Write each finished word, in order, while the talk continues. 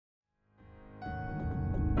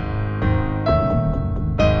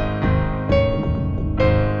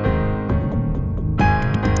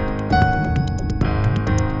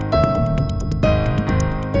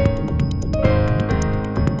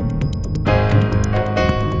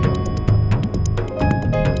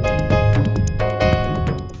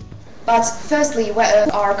But firstly,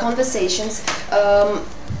 our conversations,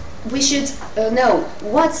 we should know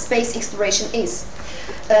what space exploration is.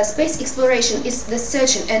 Space exploration is the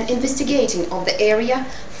searching and investigating of the area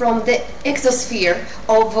from the exosphere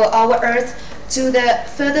of our Earth to the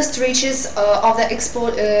furthest reaches of the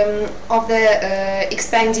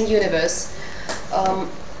expanding universe.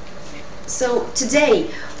 So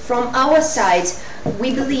today, from our side,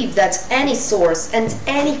 we believe that any source and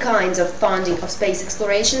any kind of funding of space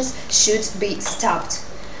explorations should be stopped.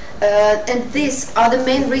 And these are the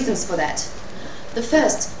main reasons for that. The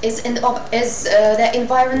first is the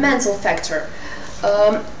environmental factor.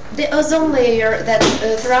 The ozone layer that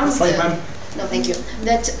surrounds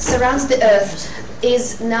that surrounds the Earth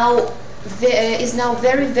is now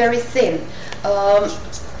very, very thin.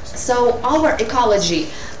 So our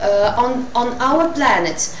ecology on our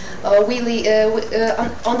planet, on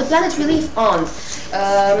the planet we live on,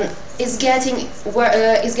 is getting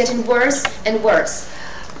worse and worse.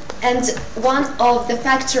 And one of the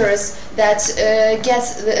factors that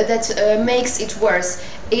makes it worse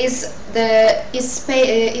is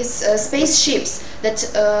spaceships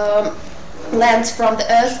that land from the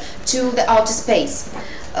Earth to the outer space.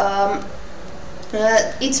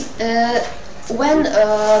 When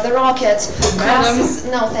the rocket crosses,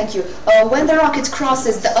 when the rocket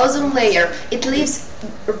crosses the ozone layer, it leaves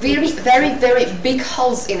very big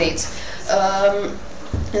holes in it.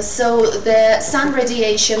 So the sun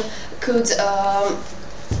radiation could.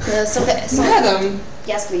 Madam.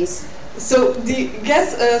 Yes, please. So the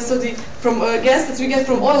gas, gas that we get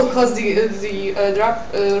from oil cause the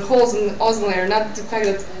holes in the ozone layer, not the fact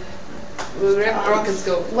that rockets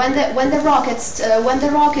go. When the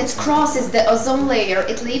rocket crosses the ozone layer,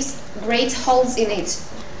 it leaves great holes in it.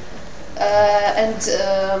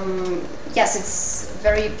 Yes, it's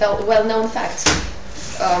very well-known fact.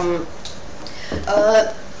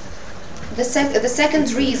 The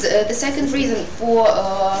second reason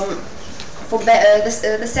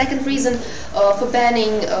for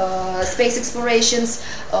banning space explorations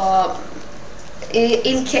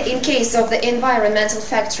in case of the environmental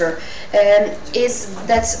factor is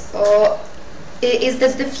that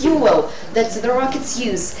the fuel that the rockets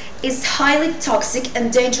use is highly toxic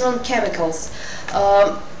and dangerous chemicals.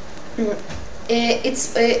 It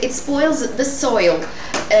spoils the soil.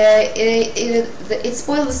 It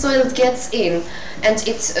spoils the soil it gets in, and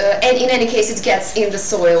in any case it gets in the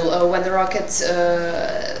soil when the rocket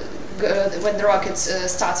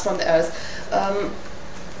starts from the Earth,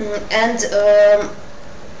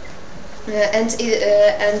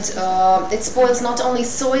 it spoils not only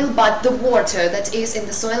soil but the water that is in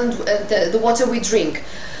the soil and the water we drink.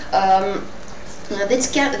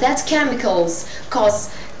 That chemicals cause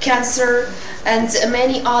cancer and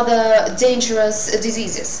many other dangerous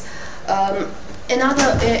diseases.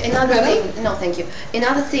 Another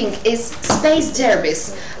thing is space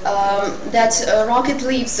derbies that a rocket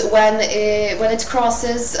leaves when it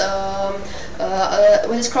crosses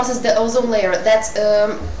the ozone layer. That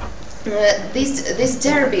this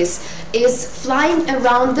derbies is flying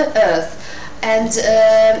around the Earth, and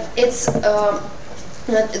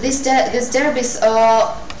this derbies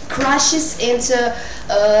crashes into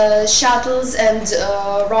shuttles and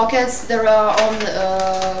rockets that are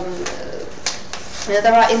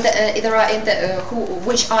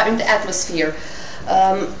which are in the atmosphere.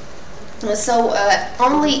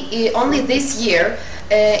 Only this year,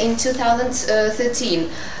 in 2013,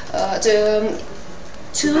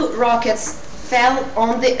 two rockets fell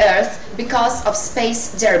on the Earth because of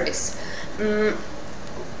space derbies.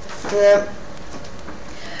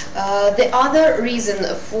 The other reason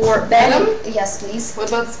for banning... Yes, please. What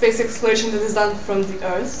about space exploration that is done from the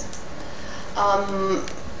Earth?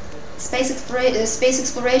 Space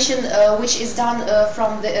exploration, which is done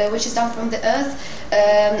from the Earth,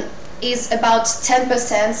 is about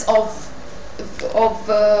 10% of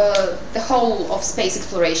the whole of space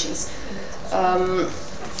explorations. I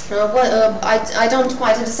don't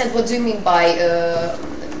quite understand what do you mean by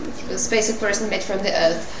space exploration made from the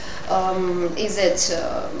Earth. Is it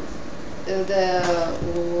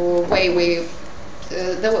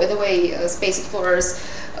the way space explorers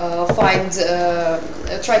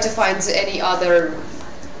try to find any other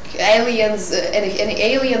aliens, any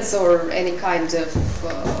aliens or any kind of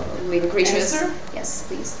living creatures? Answer? Yes,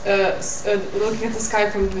 please. Looking at the sky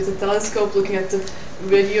with a telescope, looking at the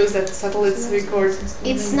videos that satellites record.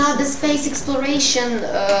 It's not the space exploration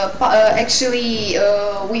actually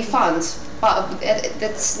we fund.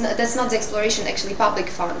 That's not the exploration, actually public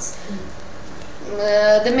funds.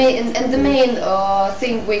 the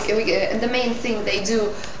main thing they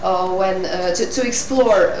do when to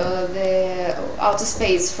explore the outer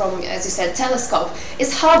space from, as you said, telescope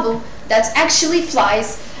is Hubble, that actually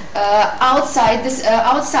flies outside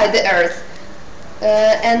the Earth.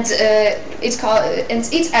 And it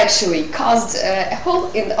actually caused a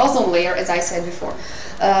hole in the ozone layer, as I said before.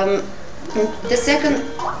 The second,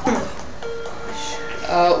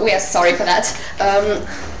 we are sorry for that.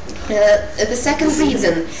 The second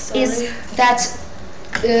reason is that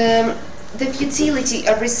the futility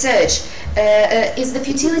of research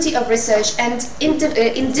and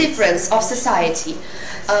indifference of society.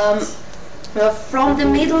 From the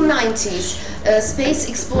middle 90s, space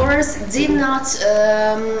explorers did not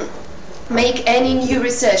make any new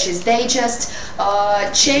researches. They just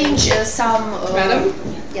changed some... Madam?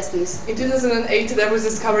 Yes, please. In 2008, there was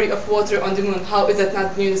discovery of water on the moon. How is that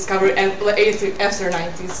not new discovery and after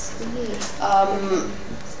 90s?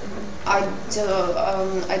 I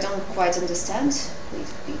don't quite understand.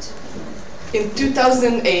 Please repeat. In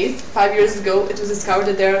 2008, 5 years ago, it was discovered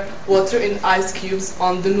that there are water in ice cubes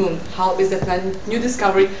on the moon. How is that not new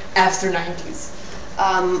discovery after 90s?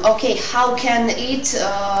 Okay, how can it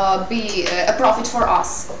be a profit for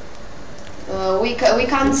us? We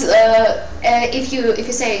can't. If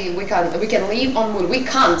you say we can live on moon, we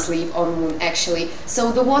can't live on moon actually.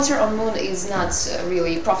 So the water on moon is not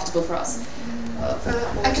really profitable for us.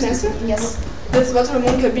 I can answer. Yes. This water on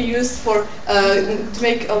moon can be used for to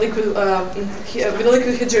make a liquid with a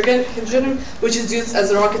liquid hydrogen, which is used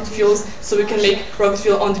as rocket fuels. So we can make rocket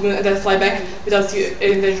fuel on the moon and then fly back without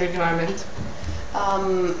endangering the environment.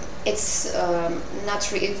 It's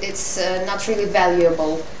not really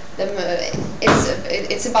valuable.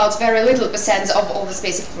 It's about very little percent of all the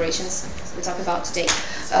space explorations we talk about today.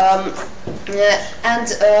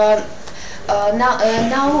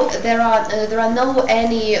 Now there are no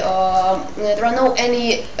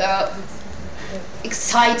any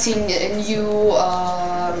exciting new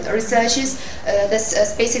researches the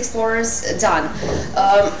space explorers done.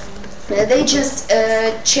 They just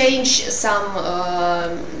change some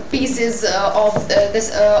pieces of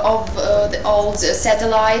the old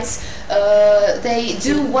satellites. They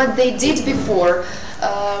do what they did before.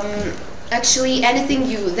 Actually, anything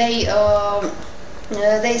new.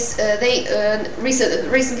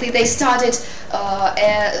 Recently they started.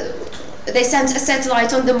 They sent a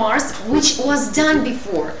satellite on the Mars, which was done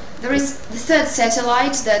before. There is the third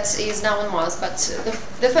satellite that is now on Mars, but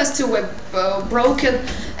the first two were broken,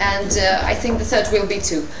 and I think the third will be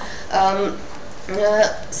too.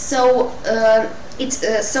 So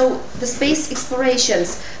the space exploration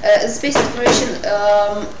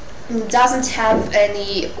doesn't have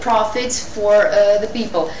any profit for the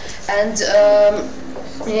people, and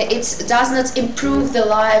it does not improve the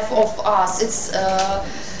life of us. It's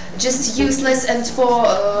just useless and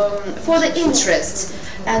for the interest.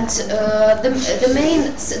 And the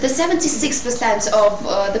 76% of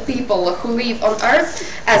the people who live on Earth,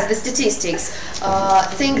 as the statistics,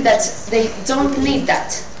 think that they don't need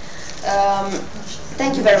that.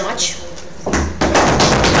 Thank you very much.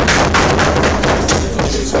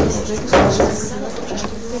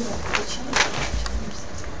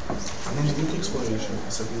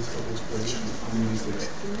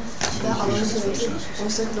 Да, а он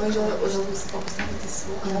все должен поставити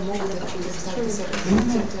свой, а можна поставити свой.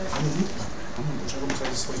 Уже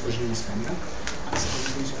робити свої поживість, не? А це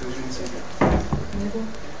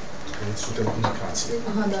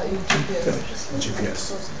GPS.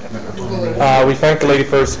 We thank the lady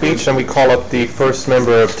for her speech, and we call up the first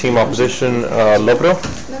member of Team Opposition, Lobro.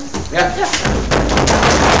 Yeah.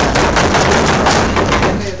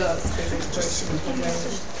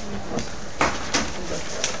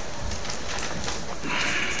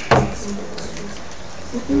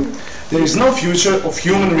 There is no future of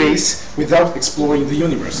human race without exploring the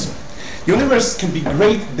universe. Universe can be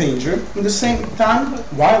great danger at the same time,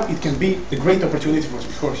 while it can be a great opportunity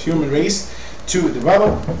for human race to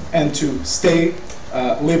develop and to stay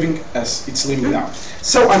living as it's living now.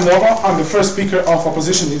 So I'm Nova, I'm the first speaker of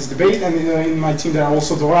opposition in this debate, and in my team there are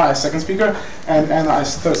also Dora as second speaker and Anna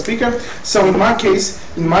as third speaker. So in my case,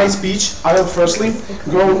 in my speech, I will firstly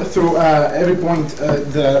go through every point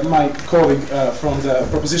my colleague from the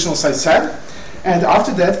propositional side said, and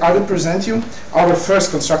after that I will present you our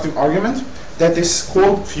first constructive argument, that is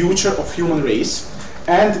called future of human race,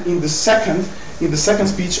 and in the second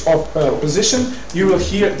speech of opposition, you will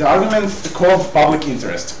hear the argument called public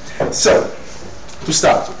interest. So, to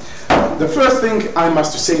start, the first thing I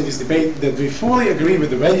must say in this debate that we fully agree with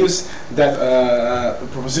the values that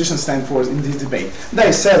proposition stand for in this debate.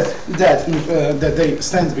 They said that that they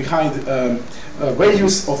stand behind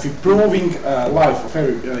values of improving life of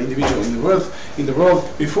every individual in the world.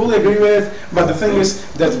 We fully agree with it, but the thing is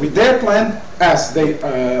that with their plan, as they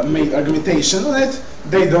made argumentation on it,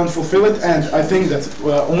 they don't fulfill it, and I think that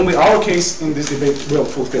only our case in this debate will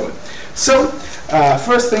fulfill it. So,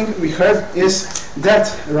 first thing we heard is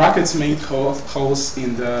that rockets make holes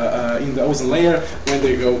in the ozone layer when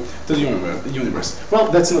they go to the universe. Well,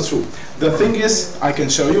 that's not true. The thing is, I can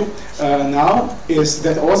show you now, is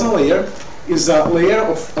that ozone layer is a layer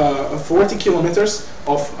of 40 kilometers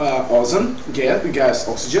of ozone, gas,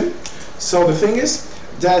 oxygen. So the thing is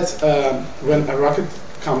that when a rocket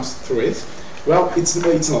comes through it, well, it's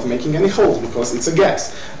not making any holes because it's a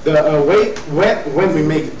gas. The way when we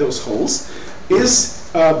make those holes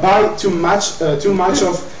is by too much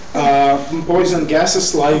of poison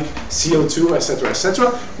gases like CO2,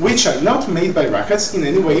 etc., which are not made by rockets in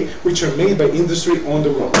any way, which are made by industry on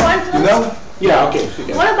the world. You know? Yeah, okay.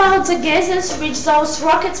 What about the gases which those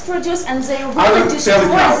rockets produce and they I really will destroy tell it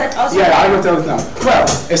now. that ozone? Yeah, I will tell it now. Well,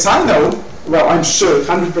 as I know, well, I'm sure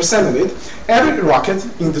 100% of it, every rocket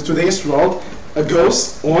in today's world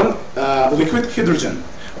goes on liquid hydrogen.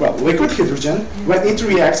 Well, liquid hydrogen, when it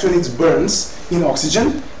reacts, when it burns in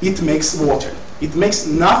oxygen, it makes water. It makes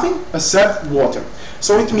nothing except water.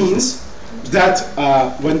 So it means that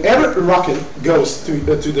whenever a rocket goes to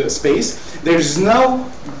the space, there is no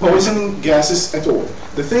poisoning gases at all.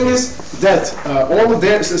 The thing is that all of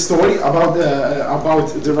their story about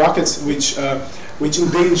the rockets which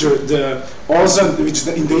endanger the ozone, which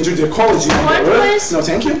endanger the ecology on the Earth. No,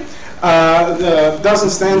 thank you. Doesn't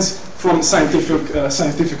stand from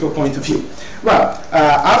scientific point of view. Well,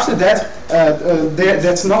 after that,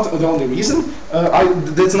 that's not the only reason.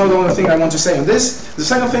 That's not the only thing I want to say on this. The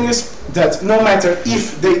second thing is that no matter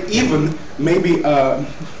if they even maybe,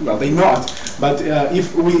 well, they not, but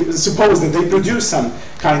if we suppose that they produce some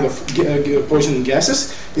kind of poisoning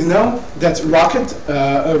gases, you know that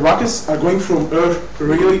rockets are going from Earth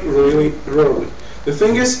really, really rarely. The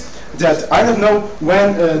thing is that I don't know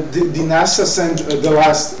when the NASA sent the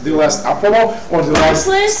last Apollo or the last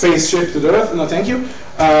spaceship to the Earth. No, thank you.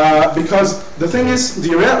 Because the thing is,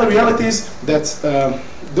 the reality is that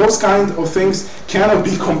those kind of things cannot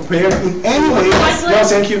be compared in any way. No,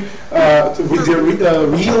 thank you. With the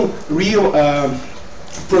real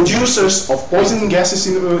producers of poisoning gases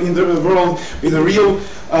in the world, with the real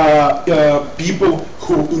people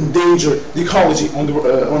who endanger the ecology on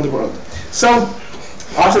the world. So.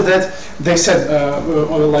 After that, they said,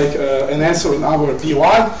 an answer in our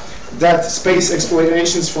POI, that space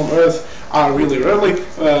explorations from Earth are really early,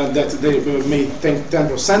 that they made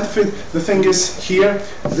 10% of it. The thing is, here,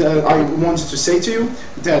 I wanted to say to you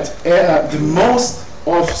that the most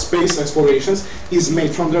of space explorations is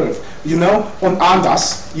made from the Earth. You know, on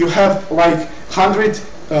Andas, you have like 100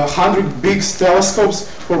 big telescopes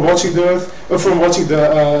for watching the Earth, for watching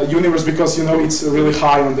the universe, because you know it's really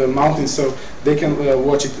high on the mountain, so they can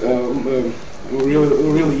watch it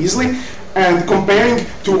really easily. And comparing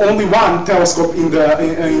to only one telescope in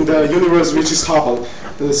the universe, which is Hubble.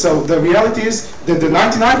 So the reality is that the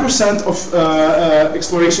 99% of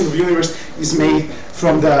exploration of the universe is made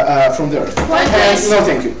from the Earth. And, no,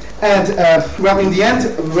 thank you. And well, in the end,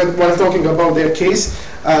 when I'm talking about their case,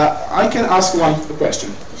 I can ask one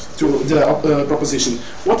question to the proposition.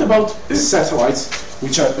 What about satellites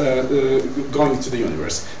which are going to the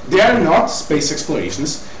universe? They are not space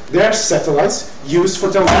explorations. They are satellites used for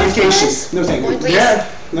telecommunication. No, thank you.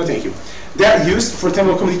 No, thank you. They are used for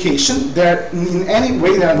telecommunication. They are in any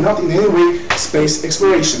way. They are not in any way space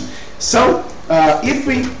exploration. So if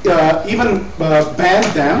we even ban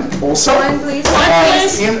them also,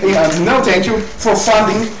 no, thank you, for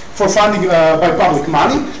funding by public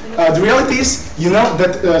money. The reality is, you know,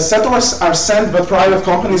 that satellites are sent by private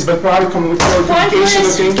companies, by private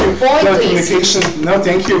telecommunication. No,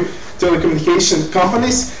 thank you, telecommunication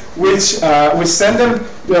companies, which send them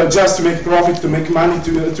just to make profit, to make money,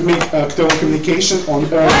 to make telecommunication on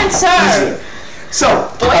Earth easier. So,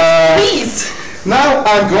 please. Now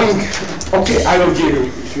I'm going. Okay, I will give you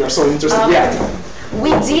if you are so interested. Yeah.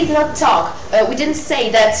 We did not talk. We didn't say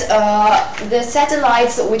that the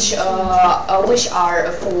satellites which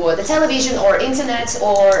are for the television or internet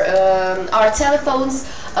or our telephones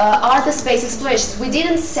are the space explorations. We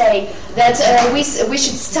didn't say that we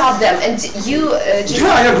should stop them. And you just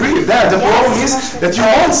I agree with that. The problem is that you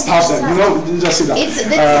won't stop them. You know, just sit down.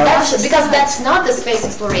 That's because that's not the space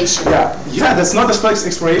exploration. Yeah, that's not the space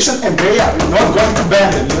exploration, and they are not going to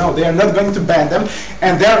ban them. You know, they are not going to ban them,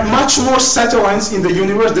 and there are much more satellites in the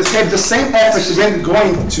universe that have the same effect when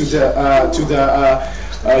going to the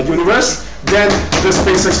universe than the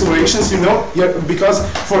space explorations, you know, because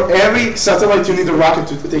for every satellite you need a rocket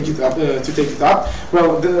to take it up.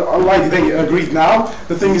 Well, like they agreed now,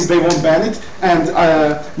 the thing is they won't ban it, and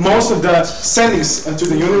most of the sendings to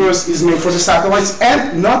the universe is made for the satellites,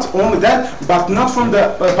 and not only that, but not from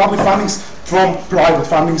the public fundings, from private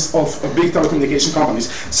fundings of big telecommunication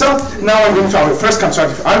companies. So now I'm going to our first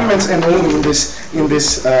constructive arguments, and only in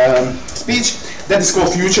this speech, that is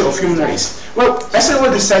called future of human race. Well, as I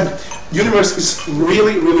already said, universe is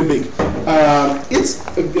really, really big.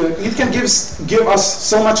 It can give us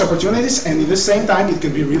so much opportunities, and at the same time it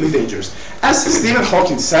can be really dangerous. As Stephen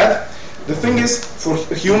Hawking said, the thing is for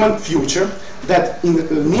a human future that in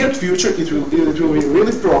the near future it will be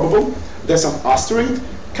really probable that some asteroid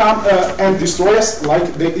come and destroy us like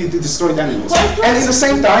it destroyed animals. And at the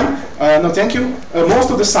same time, no thank you,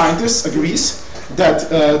 most of the scientists agrees that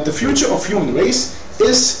the future of human race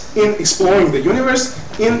is in exploring the universe,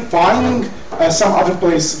 in finding some other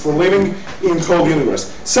place for living in whole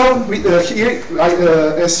universe. So here,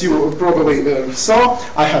 as you probably saw,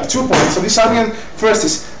 I have 2 points of this argument. First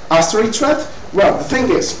is asteroid threat. Well, the thing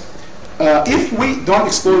is, if we don't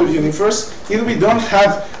explore the universe, if we don't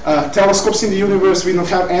have telescopes in the universe, we don't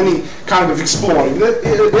have any kind of exploring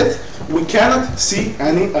it, we cannot see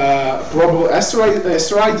any probable asteroid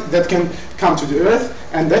that can come to the Earth,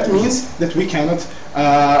 and that means that we cannot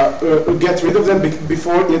get rid of them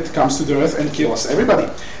before it comes to the Earth and kill us, everybody.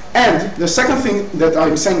 And the second thing that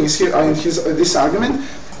I'm saying is here in this argument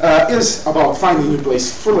is about finding a new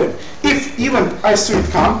place for live. If even asteroid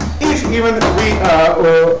come, if even we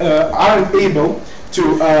aren't able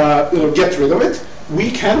to get rid of it, we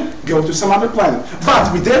can go to some other planet.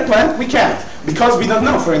 But with their planet, we can't, because we don't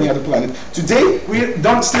know for any other planet. Today, we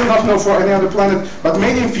still don't know for any other planet, but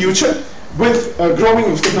maybe in future, with growing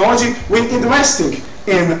of technology, with investing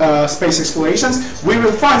in space explorations, we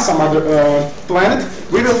will find some other planet,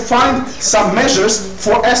 we will find some measures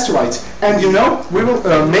for asteroids, and you know, we will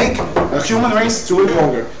make a human race to live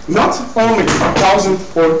longer. Not only 1,000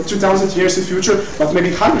 or 2,000 years in future, but maybe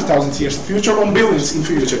 100,000 years in future, or billions in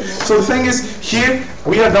future. So the thing is, here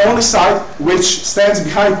we are the only side which stands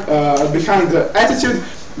behind the attitude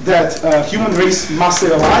that human race must stay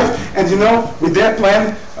alive, and you know, with their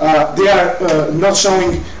plan, they are not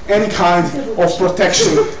showing any kind of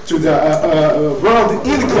protection to the world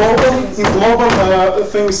in global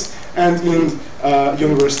things and in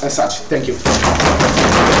universe as such. Thank you.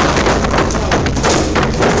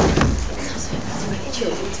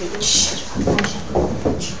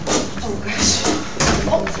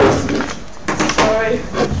 Sorry.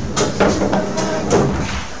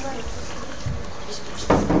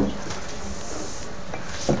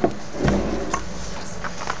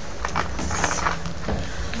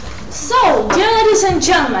 So, dear ladies and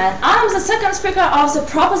gentlemen, I'm the second speaker of the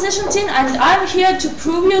proposition team, and I'm here to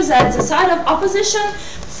prove you that the side of opposition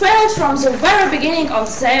failed from the very beginning of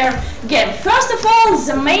their game. First of all,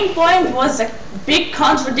 the main point was a big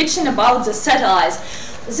contradiction about the satellites.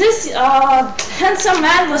 This handsome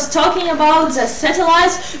man was talking about the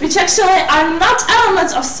satellites, which actually are not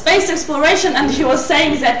elements of space exploration, and he was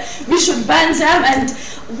saying that we should ban them, and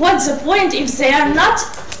what's the point if they are not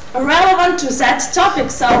relevant to that topic?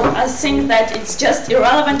 So I think that it's just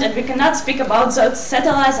irrelevant, and we cannot speak about those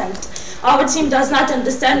satellites, and our team does not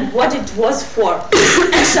understand what it was for.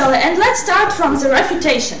 Actually, and let's start from the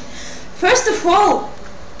refutation. First of all,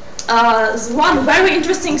 one very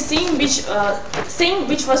interesting thing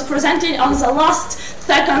which was presented on the last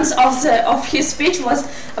seconds of his speech was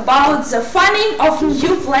about the finding of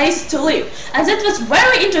new place to live, and that was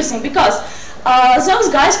very interesting because those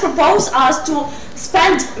guys proposed us to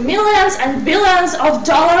spend millions and billions of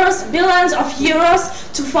dollars, billions of euros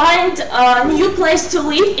to find a new place to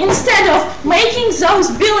live, instead of making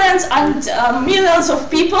those billions and millions of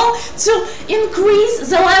people to increase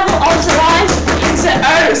the level of the life in the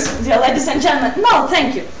earth, dear ladies and gentlemen. No,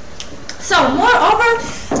 thank you. So, moreover,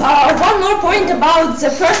 one more point about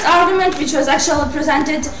the first argument, which was actually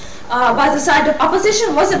presented by the side of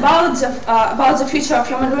opposition, was about the future of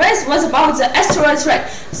human race, was about the asteroid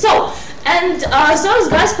threat. So, and those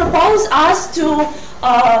guys propose us to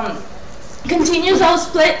continue those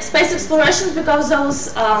space explorations, because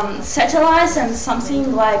those satellites and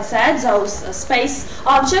something like that, those space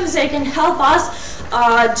objects, they can help us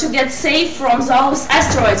to get safe from those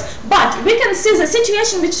asteroids. But we can see the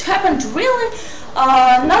situation which happened really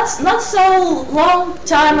not so long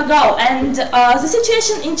time ago, and the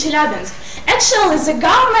situation in Chelyabinsk. Actually, the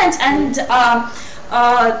government and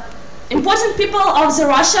important people of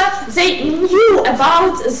Russia, they knew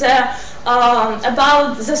about the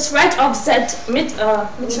about the threat of that meteor.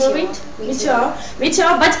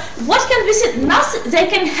 But what can we see? Nothing. They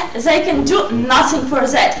can do nothing for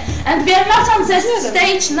that, and we are not on that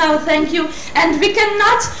stage now. Thank you, and we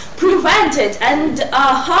cannot prevent it. And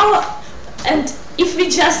and if we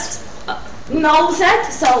just know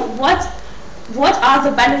that, so what are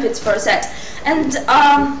the benefits for that? And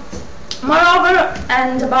moreover,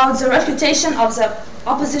 and about the reputation of the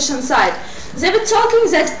opposition side, they were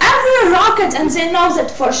talking that every rocket, and they know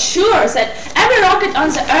that for sure, that every rocket on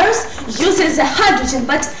the Earth uses the hydrogen,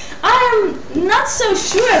 but I am not so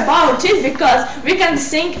sure about it, because we can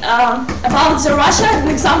think about Russia, an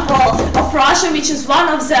example of Russia, which is one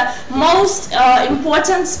of the most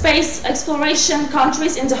important space exploration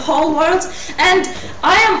countries in the whole world, and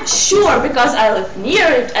I am sure, because I live near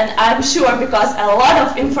it, and I'm sure because a lot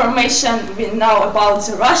of information we know about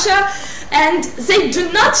Russia, and they do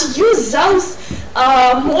not use those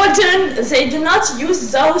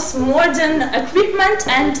modern equipment.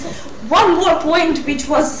 And one more point which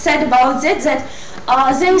was said about that,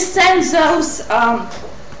 they send those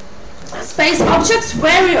space objects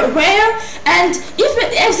very rare, and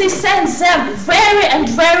if they send them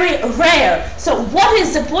very rare, so what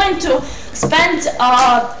is the point to spend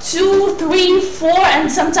 2, 3, 4, and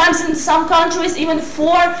sometimes in some countries even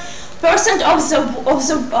 4% of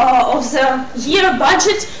the year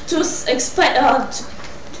budget to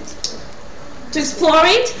explore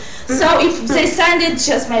it? So if they send it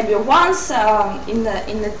just maybe once in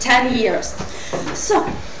the 10 years. So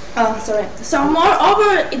So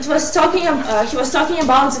moreover, he was talking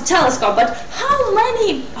about the telescope. But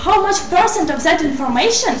how much percent of that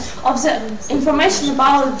information,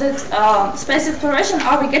 about that space exploration,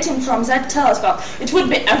 are we getting from that telescope? It would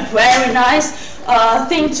be a very nice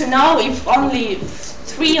thing to know if only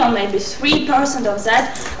 3 or maybe 3% of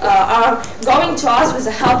that are going to us with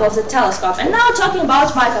the help of the telescope. And now talking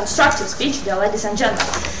about my constructive speech, dear ladies and gentlemen.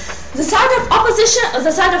 The side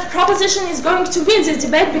of proposition is going to win this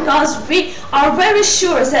debate, because we are very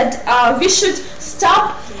sure that we should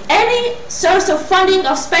stop any source of funding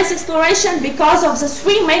of space exploration because of the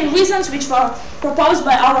 3 main reasons which were proposed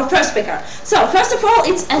by our first speaker. So, first of all,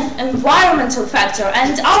 it's an environmental factor,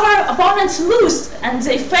 and our opponents lose, and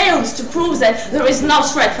they failed to prove that there is no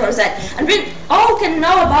threat for that. And we all can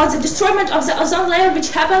know about the destroyment of the ozone layer, which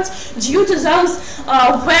happens due to those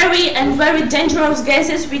very dangerous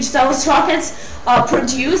gases which those rockets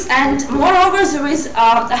produce. And moreover, there is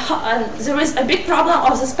a big problem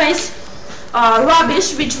of the space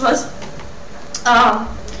rubbish, which was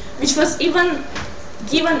even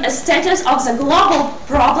given a status of the global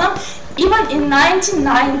problem even in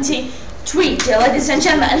 1993, dear ladies and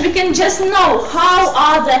gentlemen. And we can just know how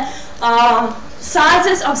are the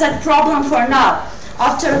sizes of that problem for now,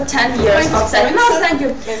 after 10 years of that. No, thank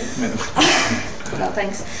you. No,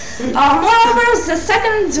 thanks. Moreover, the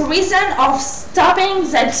second reason of stopping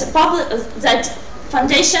that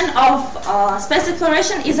foundation of space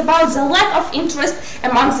exploration is about the lack of interest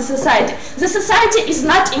amongst the society. The society is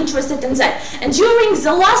not interested in that. And during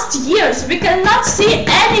the last years, we cannot see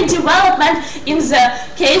any development in the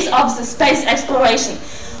case of the space exploration.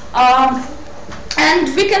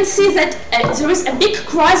 And we can see that there is a big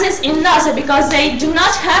crisis in NASA, because they do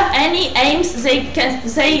not have any aims, they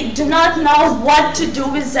do not know what to do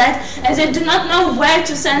with that, and they do not know where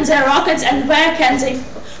to send their rockets, and what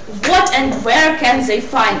and where can they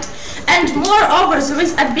find. And moreover, there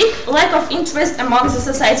is a big lack of interest among the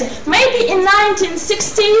society. Maybe in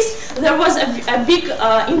 1960s there was a big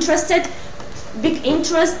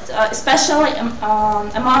interest, especially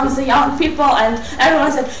among the young people, and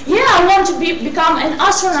everyone said, yeah, I want to become an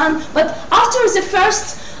astronaut. But after the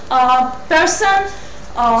first person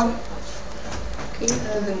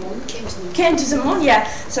came to the moon, yeah,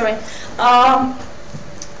 sorry.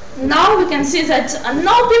 Now we can see that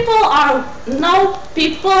no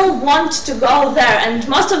people want to go there, and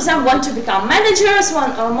most of them want to become managers,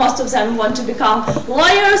 most of them want to become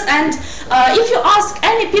lawyers. And if you ask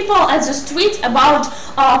any people at the street about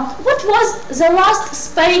what was the last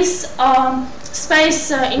space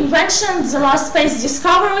invention, the last space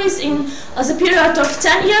discoveries in the period of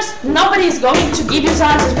 10 years, nobody is going to give you the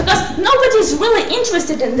answers, because nobody is really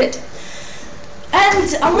interested in it.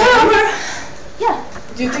 And moreover, yeah.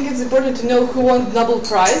 Do you think it's important to know who won the Nobel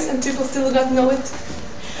Prize and people still do not know it?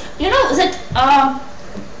 You know that,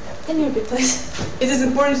 can you repeat please? It is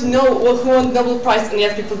important to know who won the Nobel Prize and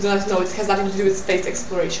yet people do not know it. It has nothing to do with space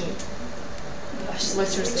exploration.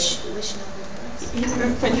 What's your saying?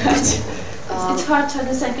 It's hard to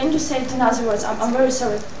understand. Can you say it in other words? I'm very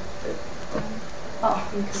sorry. Oh,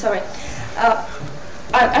 sorry.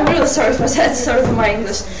 I'm really sorry for that, sorry for my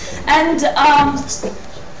English. And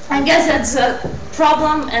I guess that's a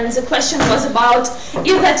problem, and the question was about,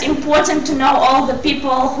 is that important to know all the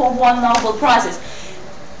people who won Nobel Prizes?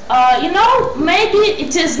 You know, maybe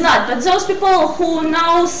it is not, but those people who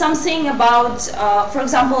know something about, for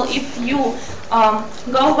example, if you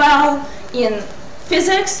go well in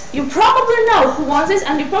physics, you probably know who won this,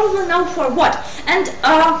 and you probably know for what. And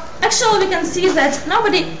actually we can see that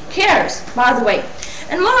nobody cares, by the way.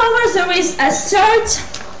 And moreover, there is a third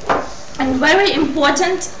and very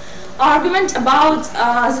important argument about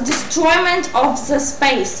the destroyment of the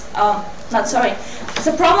space.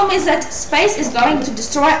 The problem is that space is going to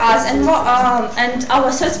destroy us, and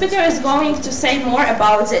our third speaker is going to say more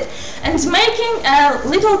about it. And making a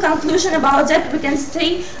little conclusion about that, we can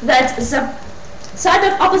say that the side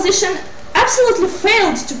of opposition absolutely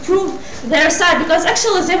failed to prove their side, because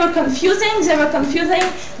actually they were confusing, they were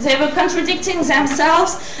contradicting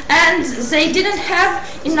themselves, and they didn't have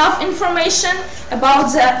enough information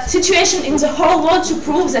about the situation in the whole world to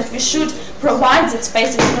prove that we should provide that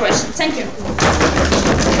space exploration. Thank you.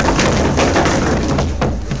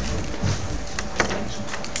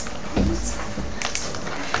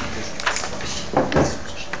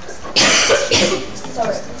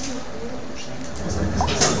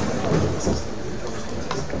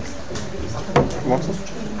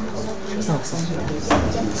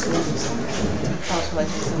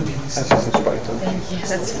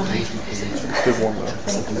 That's fine.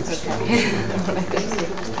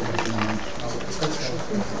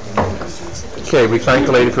 Okay, we thank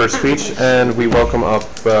the lady for her speech, and we welcome up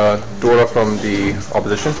Dora from the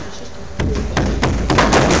opposition.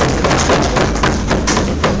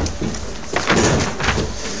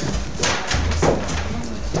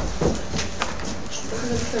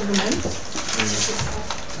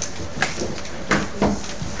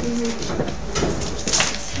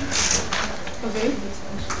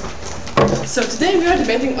 So today we are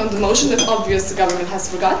debating on the motion that obvious the government has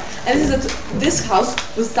forgot, and it is that this House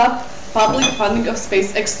will stop public funding of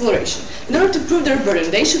space exploration. In order to prove their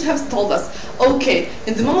burden, they should have told us, okay,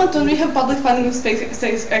 in the moment when we have public funding of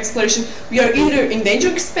space exploration, we are either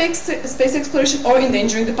endangering space exploration or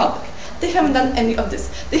endangering the public. They haven't done any of this.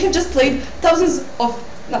 They have just played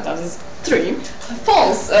three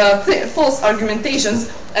false argumentations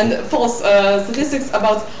and false statistics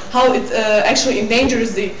about how it actually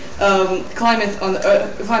endangers the climate on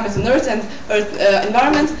Earth and Earth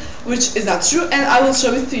environment, which is not true. And I will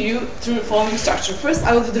show it to you through the following structure. First,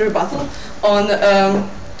 I will do the rebuttal on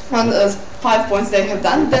 5 points they have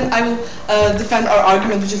done. Then I will defend our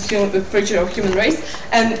argument, which is the feature of human race.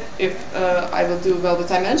 And if I will do well with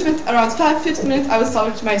time management, around 5-15 minutes, I will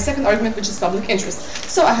start with my second argument, which is public interest.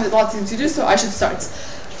 So I have a lot to do, so I should start.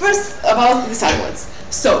 First, about the satellites.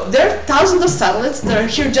 So there are thousands of satellites that are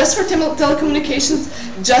here just for telecommunications,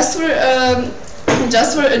 just for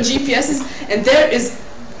GPSs, and there is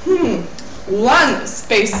one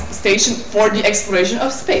space station for the exploration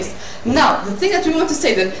of space. Now, the thing that we want to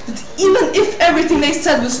say then, that even if everything they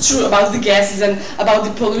said was true about the gases and about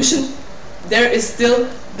the pollution, there is still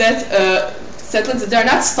that satellites that they are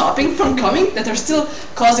not stopping from coming, that are still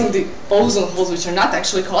causing the ozone holes, which are not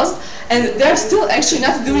actually caused, and they're still actually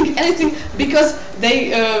not doing anything because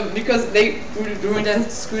they ruined and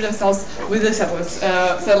screwed themselves with the satellites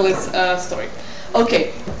story.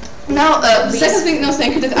 Okay. Now, the second thing,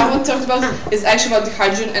 thank you, that I want to talk about is actually about the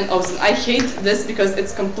hydrogen and ozone. I hate this because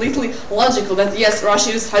it's completely logical that yes,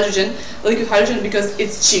 Russia uses hydrogen, liquid hydrogen, because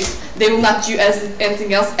it's cheap. They will not use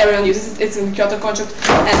anything else. Everyone uses it. It's in the Kyoto contract.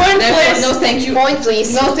 And therefore, no thank you. Point,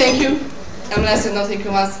 please. No thank you. And when I say no thank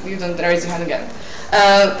you once, you don't raise your hand again.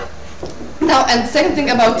 Now, and the second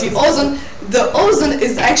thing about the ozone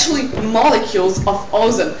is actually molecules of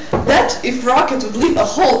ozone. That if rocket would leave a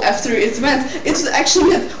hole after it went, it would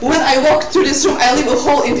actually mean when I walk through this room, I leave a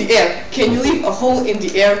hole in the air. Can you leave a hole in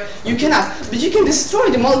the air? You cannot. But you can destroy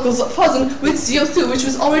the molecules of ozone with CO2, which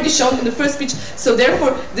was already shown in the first speech. So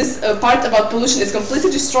therefore, this part about pollution is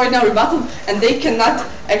completely destroyed now, rebutted, and they cannot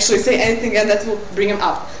actually say anything, and that will bring them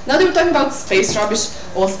up. Now they were talking about space rubbish.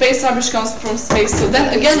 Well, space rubbish comes from space. So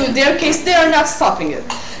then again, with their case, they are not stopping it.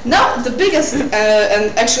 Now, the biggest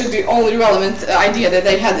and actually the only relevant idea that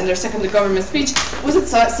they had in their second government speech was that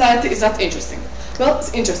society is not interested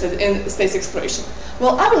in space exploration.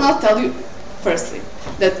 Well, I will not tell you, firstly,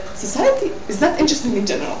 that society is not interested in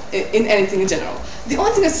general, in anything in general. The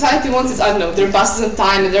only thing that society wants is, I don't know, their buses on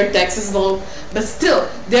time and their taxes low, but still,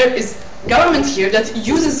 there is government here that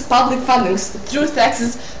uses public fundings through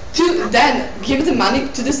taxes to then give the money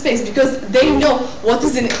to the space, because they know what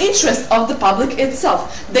is in the interest of the public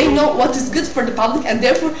itself. They know what is good for the public, and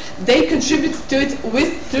therefore they contribute to it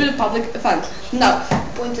through the public fund. Now,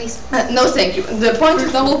 Point, please. no, thank you. The point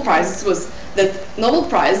of Nobel Prizes was that Nobel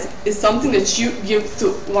Prize is something that you give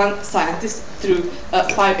to one scientist through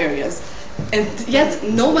 5 areas, and yet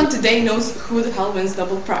no one today knows who the hell wins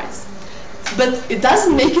Nobel Prize. But it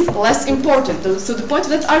doesn't make it less important. So the point of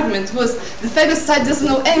that argument was the fact that society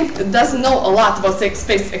doesn't know a lot about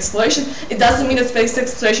space exploration. It doesn't mean that space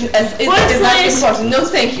exploration is not important. No,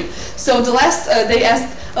 thank you. So the last they asked,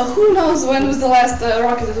 who knows when was the last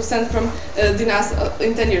rocket that was sent from the NASA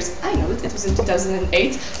in 10 years? I know it. It was in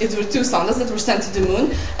 2008. It were 2 sondas that were sent to the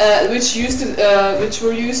moon, which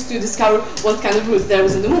were used to discover what kind of route there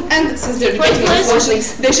was in the moon. And since they're debating explosion,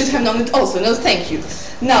 they should have known it also. No, thank you.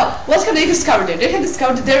 Now, what have they discovered there? They have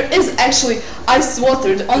discovered that there is actually ice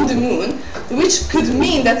water on the moon, which could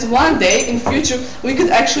mean that one day in future we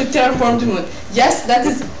could actually terraform the moon. Yes, that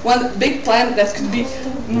is one big plan that could be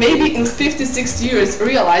maybe in 50, 60 years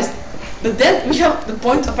realized. But then we have the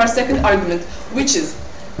point of our second argument, which is,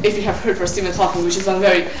 if you have heard from Stephen Hawking, which is one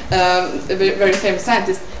very famous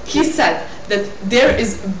scientist, he said that there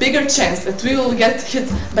is a bigger chance that we will get hit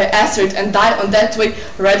by asteroid and die on that way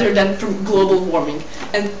rather than from global warming.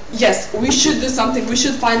 And yes, we should do something. We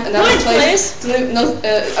should find another place to live. No,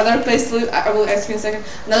 another place to live. I will ask you in a second.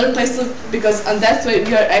 Another place to live, because on that way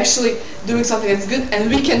we are actually doing something that's good, and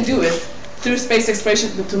we can do it through space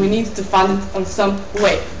exploration, but we need to fund it on some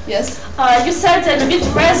way. Yes? You said that we'd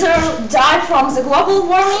rather die from the global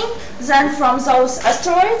warming than from those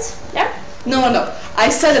asteroids, yeah? No. I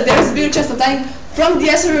said that there is a bigger chance of dying from the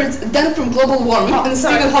asteroids than from global warming, and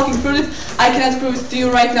Stephen Hawking proved it. I cannot prove it to you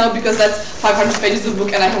right now because that's 500 pages of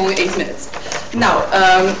book and I have only 8 minutes. Now,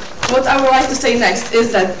 what I would like to say next is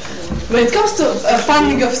that when it comes to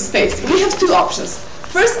funding of space, we have 2 options.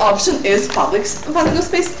 First option is public funding of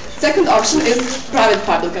space. Second option is private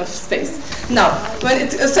funding of space. Now,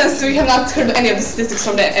 since we have not heard any of the statistics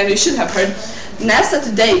from that, and we should have heard, NASA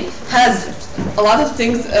today has a lot of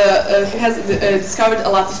things, discovered a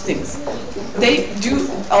lot of things. They do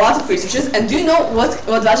a lot of researches, and do you know what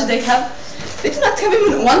budget they have? They do not have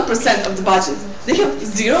even 1% of the budget. They have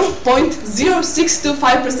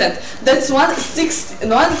 0.0625%. That's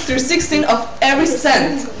 1/16 of every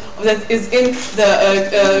cent that is in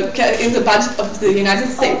the budget of the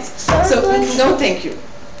United States. So no, thank you.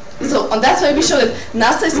 So on that way we show that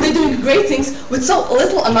NASA is really doing great things with so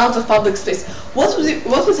little amount of public space. What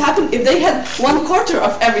would happen if they had 1/4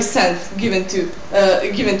 of every cent given to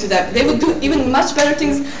them? They would do even much better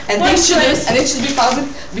things, and they should do it, and it should be public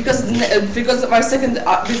because of our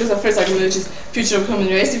first argument, which is future of human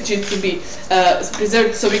race, which needs to be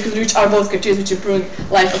preserved so we could reach our both criteria, which improve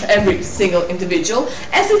life of every single individual.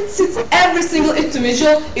 And since it's every single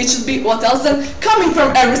individual, it should be what else than coming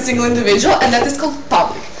from every single individual, and that is called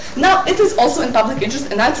public. Now, it is also in public interest,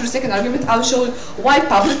 and now through the second argument, I will show you why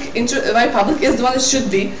public is the one that should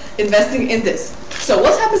be investing in this. So,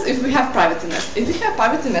 what happens if we have private investment? If we have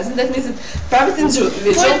private investment, that means that private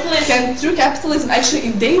individual can, through capitalism, actually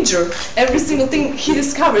endanger every single thing he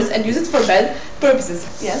discovers and use it for bad purposes.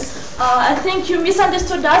 Yes? I think you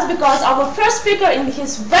misunderstood us, because our first speaker, in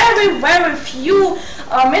his very, very few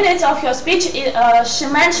minutes of your speech, she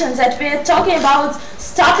mentioned that we are talking about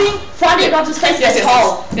stopping funding of the space at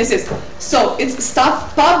all. Yes. So it's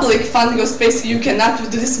stop public funding of space. You cannot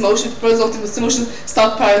do this motion, proposal to this motion,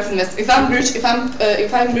 stop private investment. If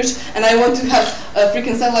I'm rich and I want to have a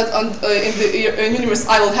freaking satellite in the universe,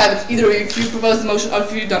 I will have it, either if you propose the motion or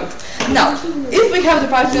if you don't. Now, if we have the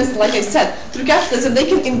private investment, like I said, through capitalism, they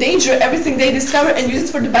can endanger everything they discover and use it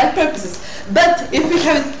for the bad purposes. But if we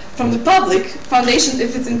have it from the public foundation,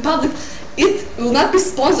 if it's in public, it will not be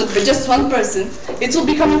sponsored by just one person. It will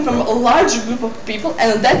be coming from a larger group of people,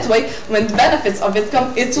 and in that way, when the benefits of it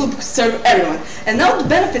come, it will serve everyone. And now the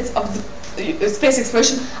benefits of the space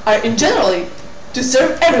exploration are in generally to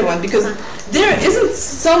serve everyone, because there isn't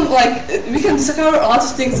some, like, we can discover a lot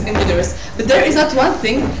of things in the universe, but there is not one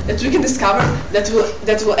thing that we can discover that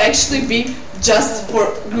will actually be just for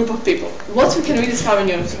a group of people. What can we discover in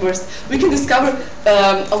the universe? We can discover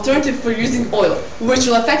alternative for using oil, which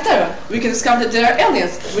will affect everyone. We can discover that there are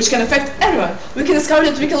aliens, which can affect everyone. We can discover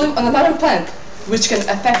that we can live on another planet. which can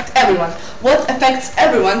affect everyone. What affects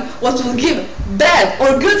everyone, what will give bad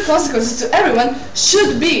or good consequences to everyone,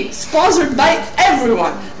 should be sponsored by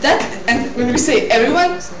everyone. And when we say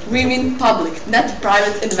everyone, we mean public, not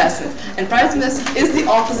private investment. And private investment is the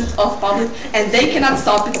opposite of public, and they cannot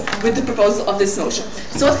stop it with the proposal of this motion.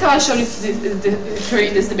 So what have I shown you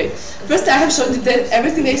during this debate? First, I have shown you that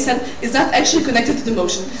everything they said is not actually connected to the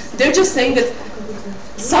motion. They're just saying that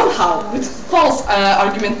somehow, with false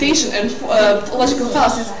argumentation and logical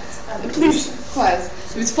fallacies, please, quiet.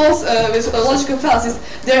 With logical fallacies,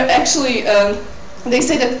 they're actually, they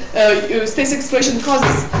say that space exploration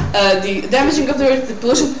causes the damaging of the Earth, the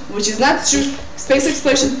pollution, which is not true. Space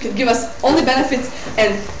exploration can give us only benefits,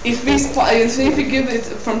 and if we give it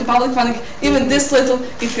from the public funding, even this little,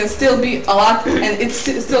 it can still be a lot, and it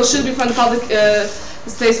still should be from the public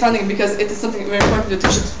space funding, because it is something very important that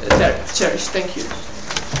we should cherish. Thank you.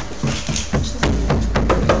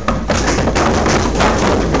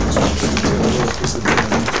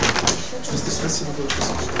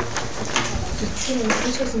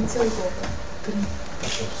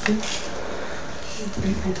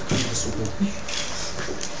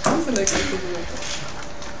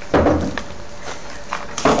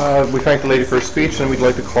 We thank the lady for her speech, and we'd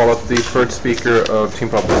like to call up the third speaker of Team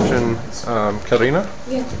Proposition, Katarina.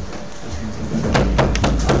 Yeah.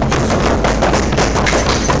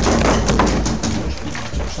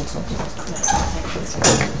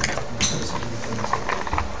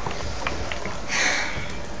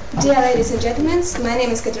 Dear ladies and gentlemen, my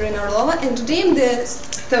name is Katerina Orlova, and today I'm the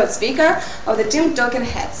third speaker of the Team Talking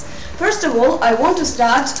Heads. First of all, I want to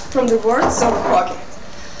start from the words of Hawking.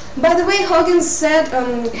 By the way, Hawking said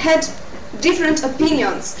had different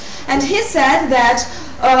opinions, and he said that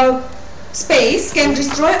space can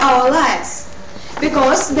destroy our lives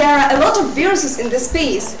because there are a lot of viruses in the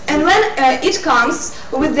space, and when it comes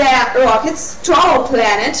with their rockets to our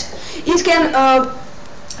planet, it can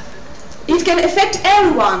affect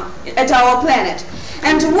everyone at our planet.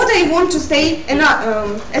 And what I want to say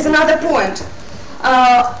as another point,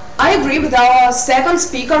 I agree with our second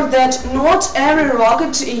speaker that not every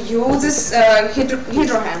rocket uses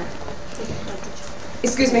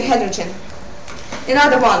hydrogen.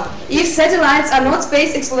 Another one, if satellites are not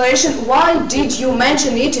space exploration, why did you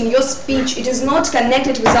mention it in your speech? It is not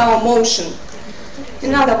connected with our motion.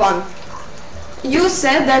 Another one, you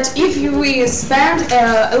said that if we spend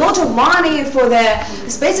a lot of money for the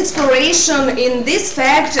space exploration, in this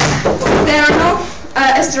fact there are no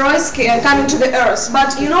asteroids coming to the Earth.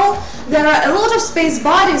 But you know, there are a lot of space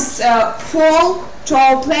bodies fall to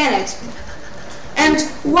our planet. And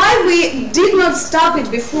why we did not stop it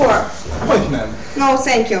before? Wait, ma'am. No,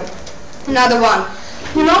 thank you. Another one.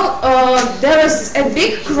 You know, there is a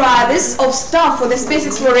big crisis of stuff for the space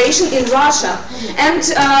exploration in Russia, and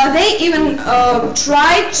they even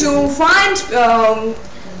try to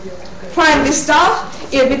find this stuff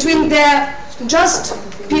between the just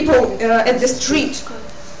people at the street.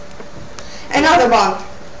 Another one.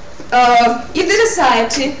 If the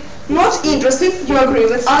society not interested, you agree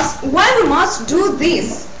with us, why we must do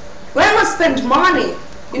this? Why we must spend money?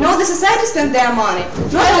 You know, the society spend their money,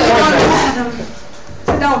 not only money.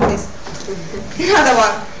 Sit down, please. Another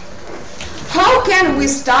one. How can we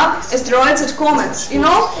stop asteroids and comets? You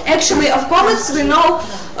know, actually, of comets we know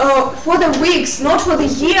for the weeks, not for the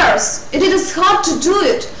years. It is hard to do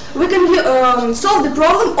it. We can solve the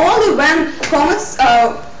problem only when comets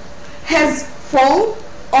has fallen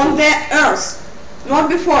on the Earth, not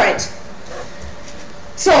before it.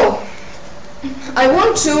 So, I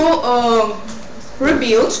want to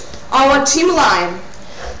rebuild our team line.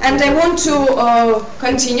 And I want to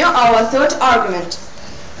continue our third argument.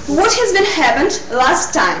 What has been happened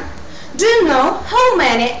last time? Do you know how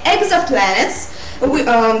many exoplanets,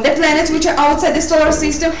 the planets which are outside the solar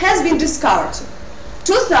system, has been discovered?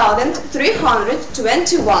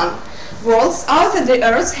 2,321 worlds outside the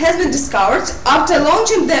Earth has been discovered after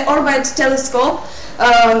launching the Orbit telescope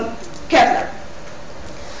Kepler.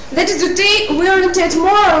 That is to say, we orientate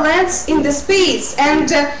more or less in the space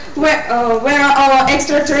and where our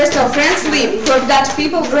extraterrestrial friends live, who abduct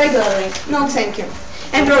people regularly. No, thank you.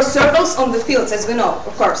 And draw circles on the fields, as we know,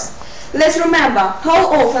 of course. Let's remember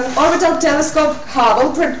how often orbital telescope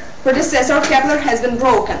Hubble predecessor Kepler has been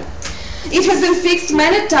broken. It has been fixed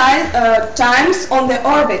many times on the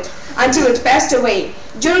orbit until it passed away.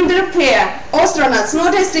 During the repair, astronauts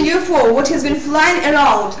noticed a UFO what has been flying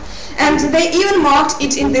around, and they even marked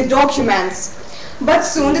it in the documents. But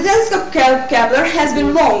soon the telescope Kepler has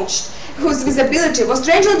been launched, whose visibility was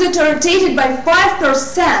strangely deteriorated by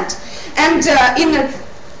 5%, and in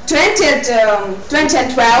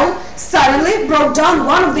 2012 suddenly brought down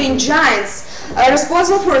one of the engines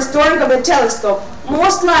responsible for restoring of the telescope.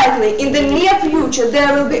 Most likely, in the near future,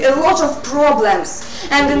 there will be a lot of problems.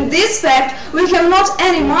 And in this fact, we have not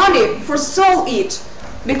any money for solve it,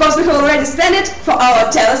 because we have already spent it for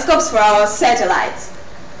our telescopes, for our satellites.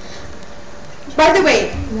 By the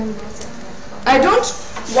way, I don't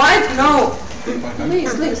quite know.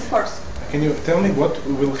 Please, of course. Can you tell me what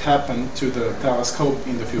will happen to the telescope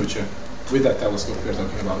in the future? With that telescope we're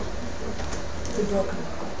talking about. The broken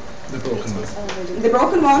The broken one. The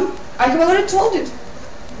broken one? I have already told it.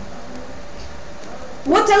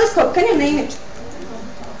 What telescope? Can you name it?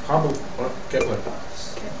 Hubble or Kepler?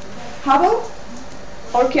 Hubble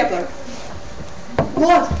or Kepler?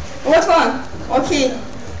 What? What one? Okay.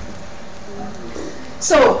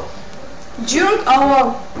 So, during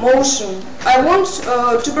our motion, I want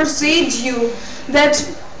to persuade you that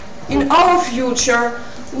in our future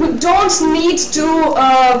we don't need to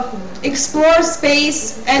explore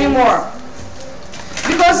space anymore.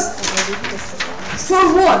 Because for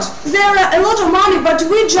what? There are a lot of money, but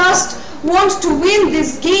we just want to win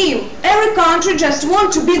this game. Every country just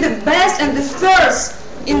want to be the best and the first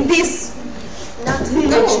in this. Not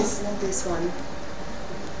this one.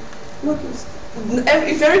 What is?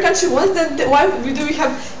 If every country wants that, why do we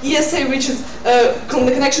have ESA, which is the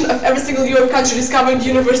connection of every single Europe country discovering the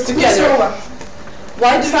universe together?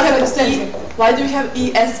 Why do we have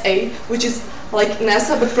ESA, which is like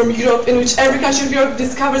NASA but from Europe, in which every country of Europe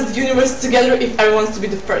discovers the universe together if everyone wants to be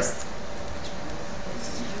the first?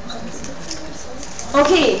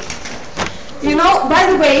 Okay. You know, by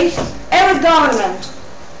the way, every government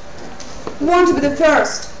wants to be the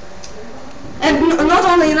first. And not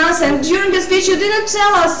only in us, and during the speech you didn't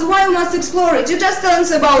tell us why we must explore it. You just tell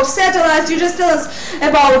us about satellites, you just tell us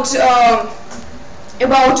about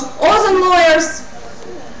ozone layers,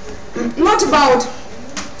 not about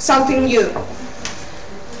something new.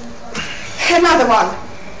 Another one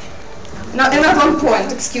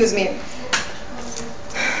point, excuse me.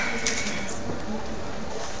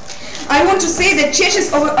 I want to say that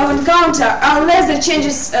chances of encounter are less than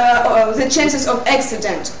the chances of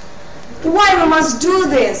accident. Why we must do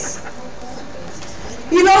this?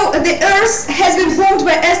 You know, the Earth has been formed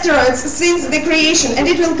by asteroids since the creation, and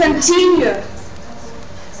it will continue.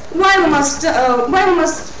 Why we must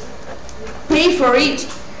pay for it?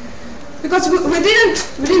 Because we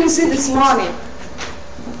didn't see this money.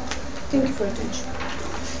 Thank you for your attention.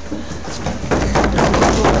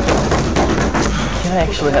 Can I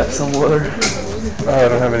actually have some water? I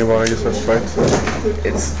don't have any water, I guess that's Sprite.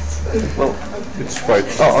 Well, it's Sprite.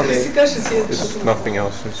 oh, okay. It's nothing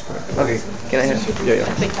else, it's Sprite. Okay, can I have? Yeah.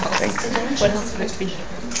 Thanks. What else could it be?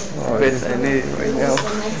 Wait, I need it right now.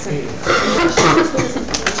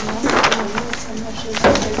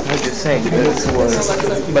 I'm just saying that it's water,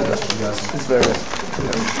 but it's very.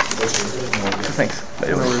 Thanks.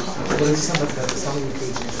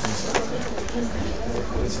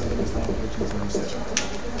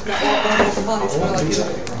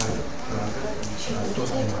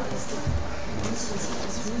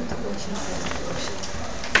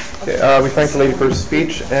 Okay, we thank the lady for her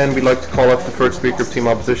speech, and we'd like to call up the first speaker of Team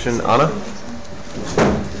Opposition, Anna.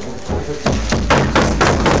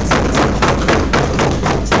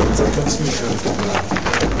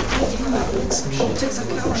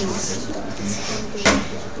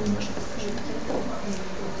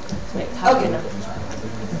 Wait, how do you know?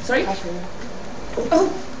 Sorry? Oh.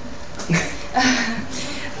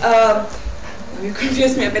 You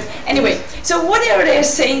confused me a bit. Anyway, so what they're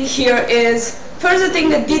saying here is, first the thing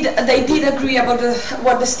that they did agree about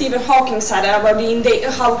what the Stephen Hawking said about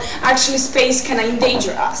how actually space can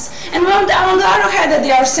endanger us. And on the other hand, that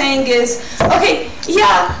they are saying is, okay,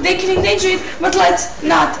 yeah, they can endanger it, but let's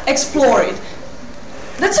not explore it.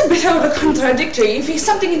 That's a bit of a contradictory. If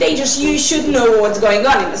something endangers you, should know what's going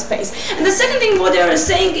on in the space. And the second thing what they are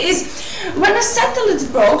saying is, when a satellite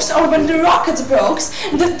breaks or when the rockets breaks,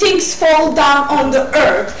 the things fall down on the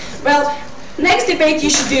Earth. Well, next debate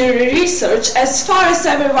you should do research. As far as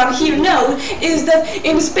everyone here knows, is that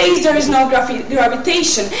in space there is no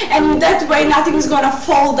gravitation, and that way nothing is going to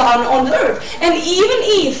fall down on the Earth. And even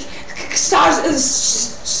if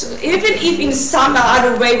in some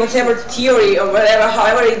other way, whatever theory or whatever,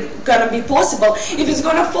 however it's gonna be possible, if it's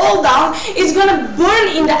gonna fall down, it's gonna burn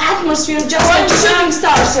in the atmosphere just like shooting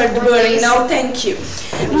stars are burning. No, thank you.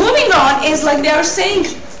 Moving on is like they are saying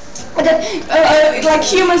that like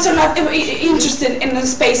humans are not interested in the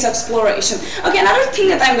space exploration. Okay, another thing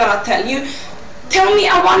that I'm gonna tell you, tell me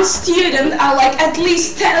one student, like at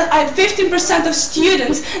least 15% of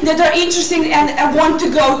students that are interested and want to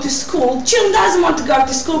go to school. Children doesn't want to go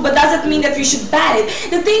to school, but doesn't mean that we should ban it.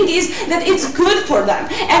 The thing is that it's good for them.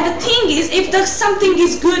 And the thing is, if something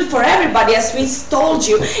is good for everybody, as we told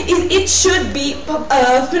you, it should be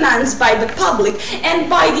financed by the public and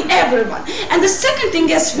by everyone. And the second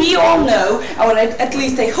thing, as we all know, or at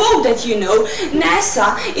least I hope that you know,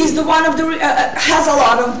 NASA is the one of the has a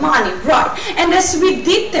lot of money, right? And as we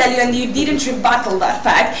did tell you, and you didn't rebuttal that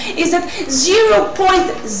fact, is that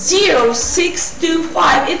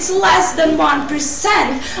 0.0625, it's less than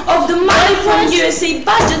 1% of the money from USA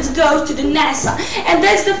budgets go to the NASA. And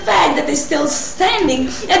that's the fact that it's still standing,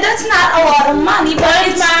 and that's not a lot of money, but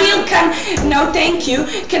it still can, no thank you,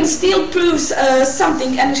 can still prove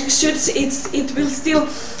something, and it will still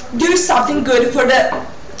do something good for the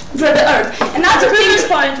Earth. Another previous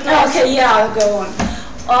point. Okay, yeah, I'll go on.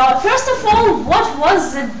 First of all, what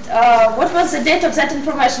was the date of that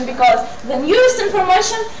information? Because the newest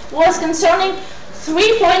information was concerning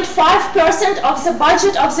 3.5% of the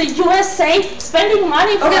budget of the USA spending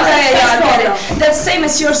money for the space program. That's same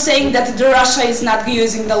as you're saying that Russia is not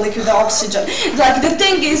using the liquid oxygen. Like the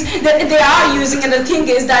thing is that they are using, and the thing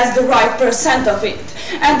is that's the right percent of it.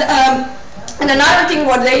 And another thing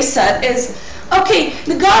what they said is, okay,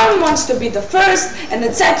 the government wants to be the first, and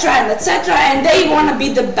etc., and they want to be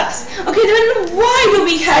the best. Okay, then why do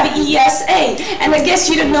we have ESA? And I guess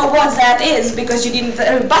you don't know what that is because you didn't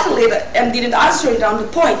rebuttal it and didn't answer it on the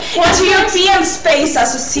point. It's European Space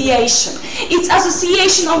Association. It's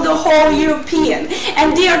association of the whole European,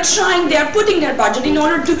 and they are putting their budget in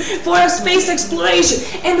order for space exploration.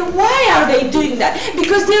 And why are they doing that?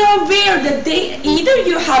 Because they are aware that either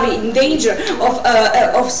you have in danger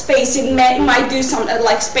of space, it might do something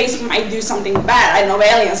like space might do something bad. I know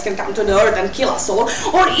aliens can come to the Earth and kill us all,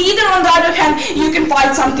 or either on the other hand you can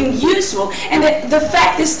find something useful. And the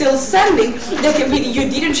fact is still standing that you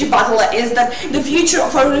didn't rebuttal is that the future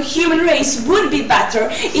of our human race would be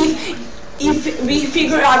better if we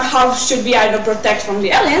figure out how should we either protect from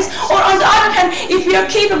the aliens, or on the other hand, if we are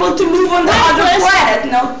capable to move on the other planet.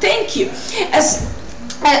 No, thank you. As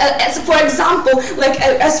for example, like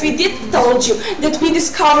as we did told you that we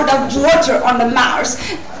discovered water on the Mars,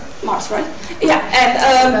 right? Yeah,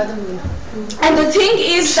 and the thing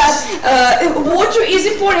is that water is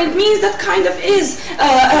important. It means that kind of is.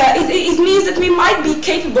 It means that we might be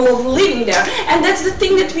capable of living there, and that's the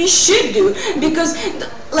thing that we should do because,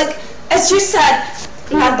 like as you said,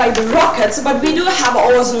 not by the rockets, but we do have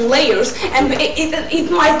ozone layers, and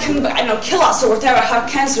it might kill us or whatever, have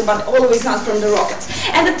cancer, but always not from the rockets.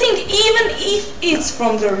 And the thing, even if it's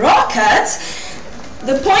from the rockets,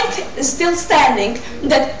 the point is still standing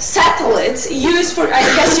that satellites used for, I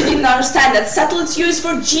guess you didn't understand that, satellites used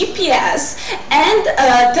for GPS and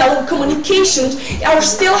telecommunications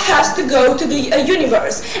still has to go to the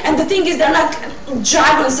universe. And the thing is,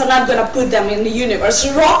 dragons are not going to put them in the universe,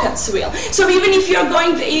 rockets will. So even if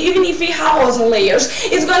even if we have ozone layers,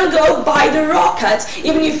 it's going to go by the rockets.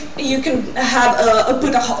 Even if you can have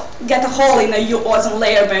get a hole in a ozone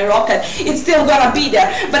layer by a rocket, it's still going to be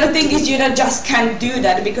there. But the thing is, you just can't do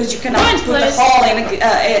that because you cannot put a hole in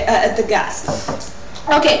the gas.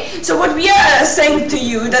 Okay, so what we are saying to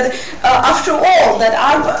you that after all that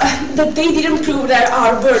they didn't prove that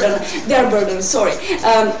their burden. Sorry,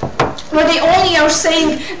 but they only are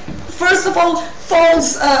saying, first of all,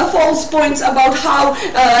 false points about how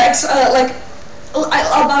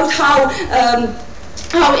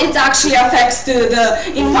how it actually affects the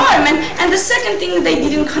environment. And the second thing, they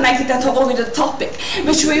didn't connect it at all with the topic,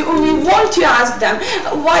 which we want to ask them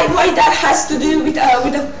why that has to do with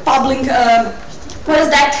the public. What does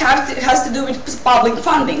that has to do with public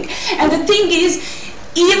funding? And the thing is,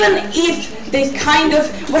 even if they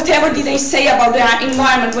whatever did they say about the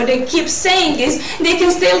environment, what they keep saying is they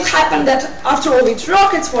can still happen that after all with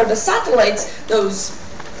rockets for the satellites, those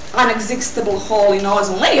unexistable hole in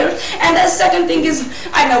ozone layer. And the second thing is,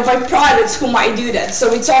 I know by privates who might do that,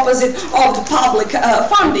 so it's opposite of the public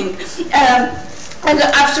funding. And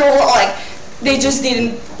after all, they just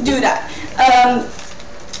didn't do that.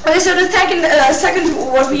 So the second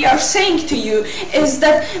what we are saying to you is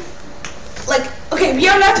that, okay, we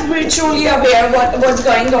are not truly aware what's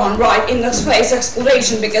going on, right, in the space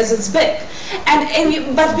exploration because it's big,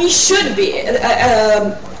 but we should be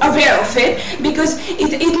aware of it because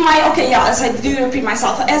it might, okay, yeah, as I do repeat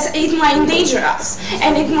myself, as it might endanger us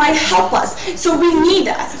and it might help us, so we need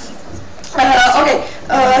that. Okay,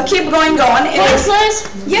 keep going on.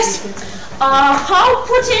 Yes. How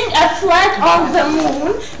putting a flag on the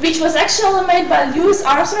moon, which was actually made by Louis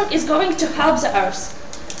Armstrong, is going to help the Earth?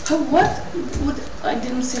 What? I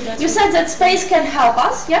didn't see that. You said that space can help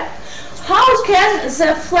us, yeah? How can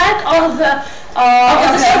the flag of the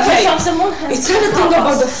surface of the moon It's not the thing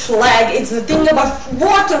about the flag, it's the thing about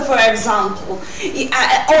water, for example,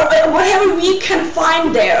 or whatever we can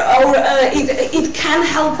find there, or it can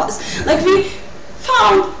help us. Like we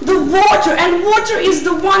found the water, and water is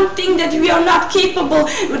the one thing that we are not capable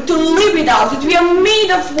to live without. That we are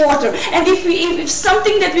made of water, and if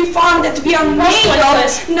something that we found that we are made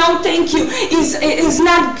of, no thank you, is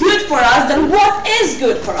not good for us, then what is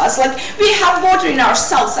good for us? Like we have water in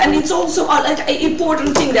ourselves, and it's also like an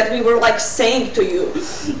important thing that we were like saying to you.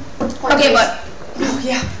 Okay, but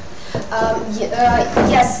yeah.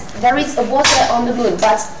 Yes, there is water on the moon,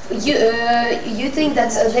 but you think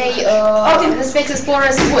that the space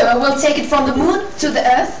explorers will take it from the moon to the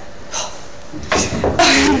Earth?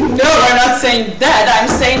 No, I'm not saying that. I'm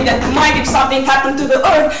saying that if something happened to the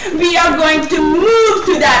Earth, we are going to move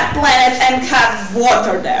to that planet and have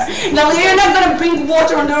water there. Now, you're not going to bring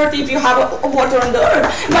water on the Earth if you have water on the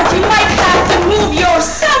Earth, but you might have to move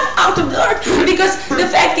yourself out of the Earth, because the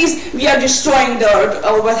fact is we are destroying the Earth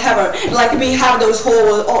or whatever. Like we have those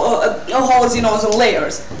holes in ozone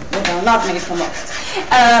layers that are not made from rockets.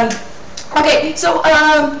 Okay, so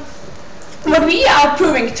what we are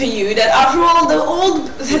proving to you that after all the old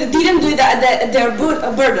didn't do their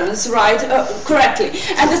burdens right correctly,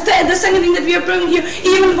 and the second thing that we are proving you,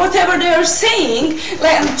 even whatever they are saying,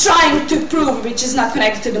 like I'm trying to prove, which is not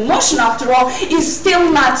connected to the motion after all, is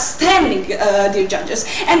still not standing, dear judges,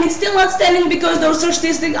 and it's still not standing because those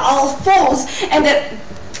statistics are false, and that.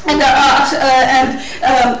 And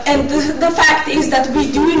the fact is that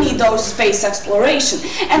we do need those space exploration.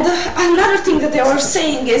 And another thing that they were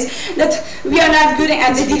saying is that we are not good,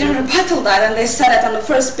 and they didn't rebuttal that, and they said it on the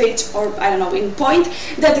first page, or I don't know, in point,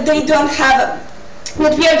 that they don't have,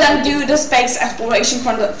 that we are going to do the space exploration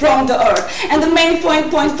from the Earth. And the main point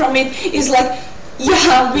from it is like,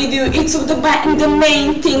 yeah, we do. It's the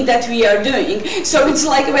main thing that we are doing. So it's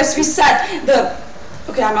like, as we said,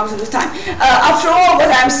 okay, I'm out of the time. After all, what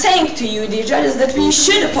I'm saying to you, dear judges, that we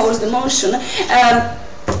should oppose the motion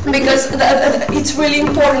because it's really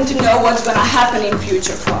important to know what's going to happen in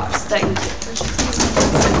future for us. Thank you.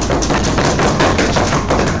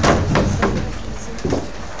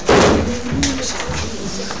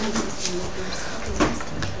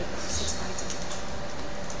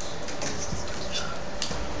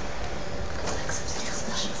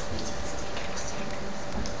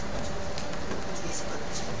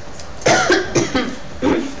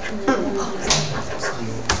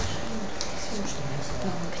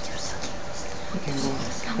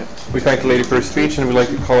 We thank the lady for her speech, and we'd like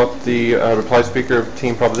to call up the reply speaker of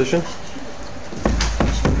team proposition.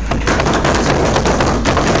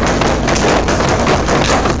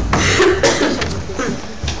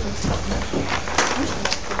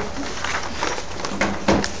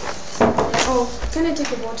 Oh, can I take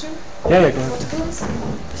a water? Yeah, go ahead.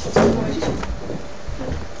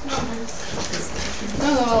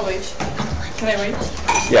 No, I'll wait. Can I wait?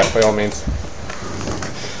 Yeah, by all means.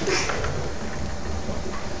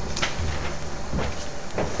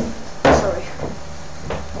 Sorry.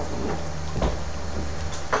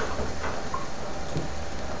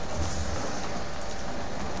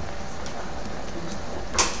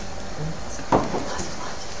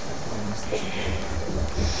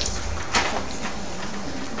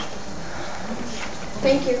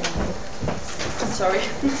 Thank you. I'm sorry.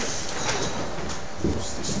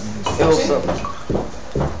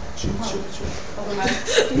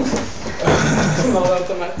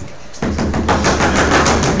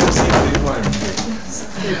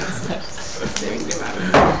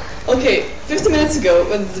 Okay, 50 minutes ago,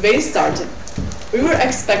 when the debate started, we were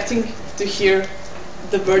expecting to hear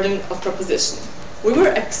the burden of proposition. We were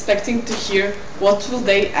expecting to hear what will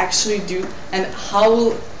they actually do and how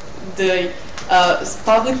will the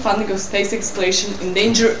public funding of space exploration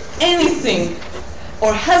endanger anything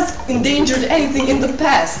or has endangered anything in the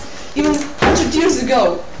past, even 100 years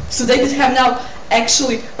ago, so they could have now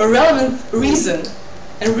actually a relevant reason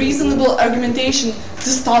and reasonable argumentation to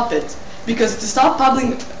stop it. Because to stop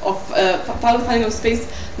public funding of space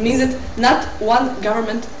means that not one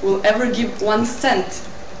government will ever give 1 cent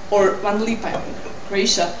or 1 lipa in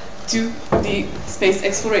Croatia to the space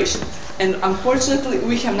exploration. And unfortunately,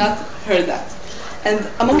 we have not heard that. And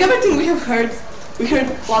among everything we heard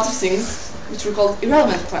lots of things which were called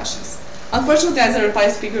irrelevant questions. Unfortunately, as a reply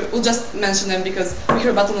speaker, we'll just mention them because we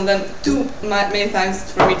heard about them too many times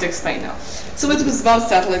for me to explain now. So it was about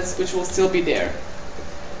satellites, which will still be there.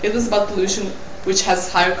 It was about pollution, which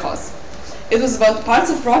has higher costs. it was about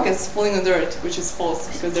parts of rockets falling on the Earth, which is false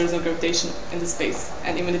because there's no gravitation in the space,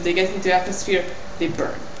 and even if they get into the atmosphere, they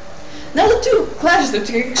burn. Now the two clashes that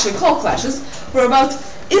we actually call clashes were about,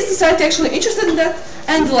 is society actually interested in that,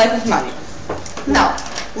 and the lack of money. Now,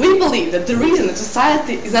 we believe that the reason that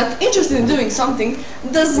society is not interested in doing something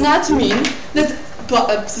does not mean that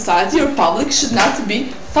society or public should not be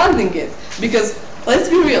funding it. Because, let's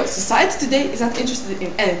be real, society today is not interested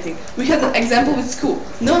in anything. We had an example with school.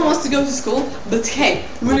 No one wants to go to school, but hey,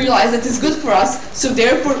 we realize that it's good for us, so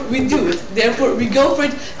therefore we do it. Therefore we go for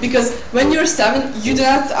it, because when you're 7, you do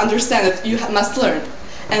not understand it, you must learn.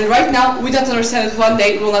 And right now, we don't understand that one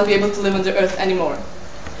day we will not be able to live on the Earth anymore.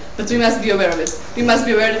 But we must be aware of it. We must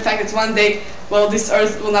be aware of the fact that one day, well, this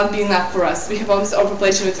Earth will not be enough for us. We have almost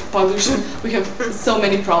overpopulation with pollution. We have so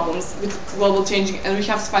many problems with global changing, and we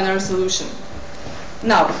have to find our solution.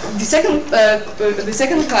 Now, the second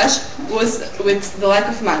clash was with the lack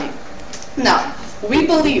of money. Now, we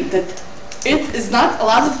believe that it is not a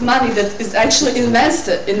lot of money that is actually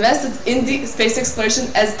invested in the space exploration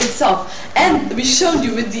as itself. And we showed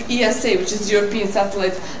you with the ESA, which is the European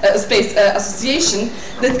Satellite Space Association,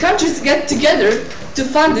 that countries get together to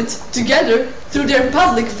fund it together through their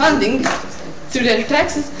public funding, through their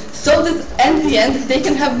taxes, so that in the end they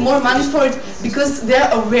can have more money for it, because they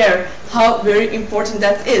are aware how very important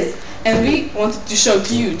that is. And we wanted to show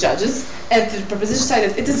to you, judges, and the proposition side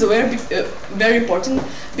that it is very important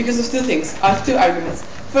because of two things, two arguments.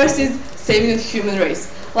 First is saving the human race.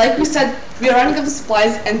 Like we said, we are running out of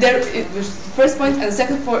supplies, and there was the first point, and the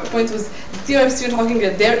second point was the theory of Stephen Hawking,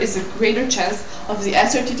 that there is a greater chance of the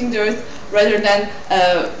asteroid hitting the Earth rather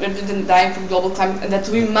than dying from global climate, and that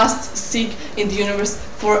we must seek in the universe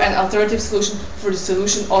for an alternative solution for the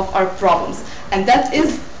solution of our problems. And that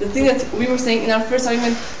is the thing that we were saying in our first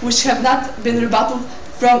argument, which have not been rebutted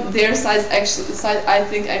from their side. I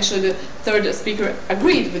think actually the third speaker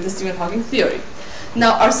agreed with the Stephen Hawking theory.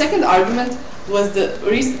 Now, our second argument was the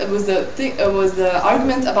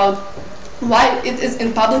argument about why it is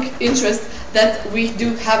in public interest that we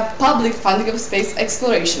do have public funding of space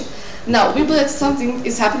exploration. Now, we believe that something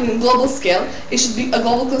is happening on a global scale. It should be a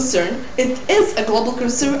global concern. It is a global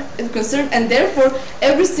concern, and therefore,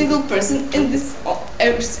 every single person in this,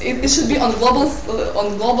 it should be on global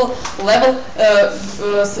level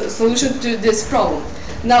solution to this problem.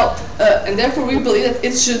 Now, and therefore, we believe that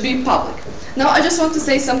it should be public. Now, I just want to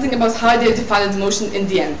say something about how they defined the motion in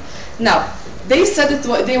the end. Now, they said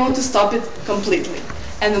that they want to stop it completely,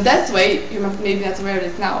 and in that way, you may be not aware of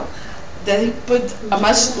it now, they put a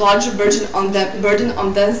much larger burden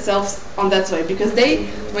on themselves on that way, because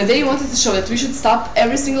when they wanted to show that we should stop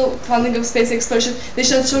every single funding of space exploration, they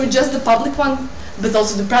should show just the public one, but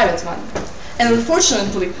also the private one. And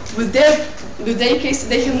unfortunately, with their case,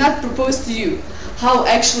 they have not proposed to you how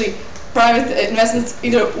actually private investments,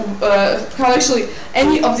 how actually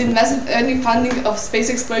any funding of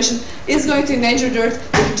space exploration is going to endanger the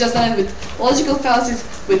Earth. They've just done it with logical fallacies,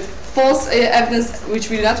 with false evidence, which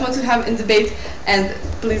we do not want to have in debate, and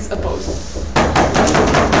please oppose.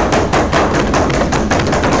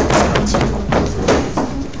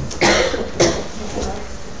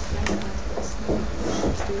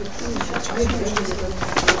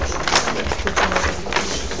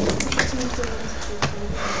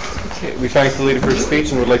 Okay, we thank the leader for his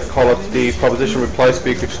speech and would like to call up the proposition reply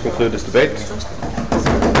speaker to conclude this debate.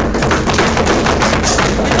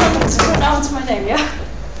 Pronounce my name, yeah?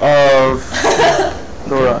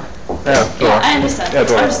 Dora. Yeah, Dora. Yeah, I understand. Yeah,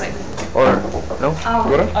 Dora. Honestly. Or, no?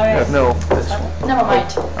 Dora? Yeah. No. Never mind.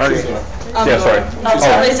 Yeah, sorry. No,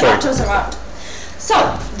 sorry, it's after around. So,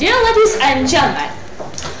 dear ladies and gentlemen,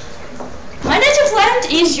 my native land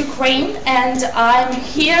is Ukraine, and I'm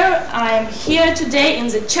here today in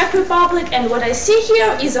the Czech Republic, and what I see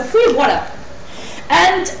here is a free water.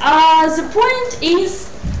 And the point is,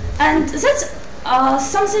 and that's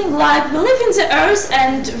something like we live in the Earth,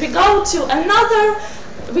 and we go to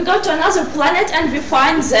another planet, and we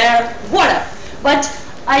find there water. But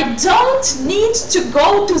I don't need to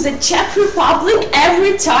go to the Czech Republic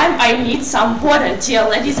every time I need some water, dear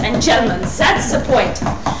ladies and gentlemen. That's the point.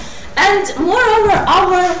 And moreover,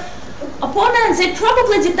 our opponents, they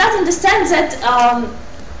probably did not understand that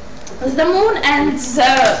the moon and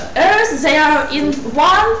the Earth, they are in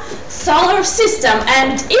one solar system,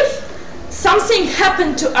 and if something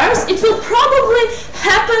happened to Earth, it will probably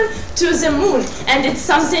happen to the moon. And it's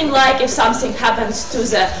something like if something happens to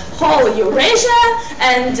the whole Eurasia,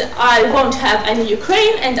 and I won't have any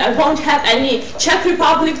Ukraine, and I won't have any Czech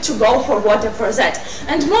Republic to go for water for that.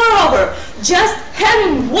 And moreover, just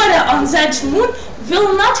having water on that moon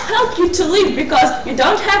will not help you to live, because you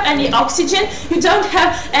don't have any oxygen, you don't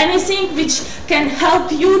have anything which can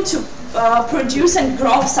help you to produce and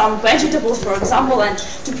grow some vegetables, for example, and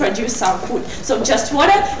to produce some food. So just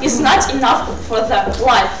water is not enough for the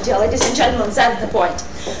life, dear ladies and gentlemen, that's the point.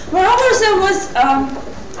 Moreover, there was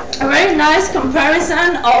a very nice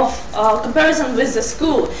comparison with the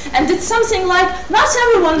school, and it's something like not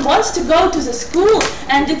everyone wants to go to the school,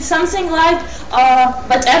 and it's something like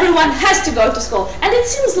but everyone has to go to school, and it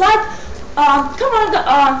seems like come on,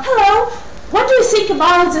 hello, what do you think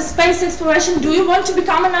about the space exploration? Do you want to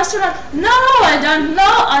become an astronaut? No, I don't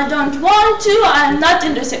know, I don't want to, I'm not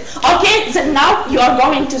interested. Okay, then now you are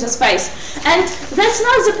going to the space. And that's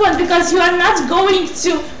not the point, because you are not going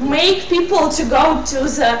to make people to go to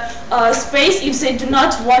the space if they do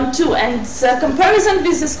not want to. And the comparison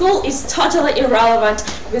with the school is totally irrelevant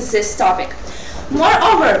with this topic.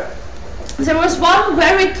 Moreover, there was one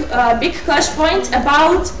very big clash point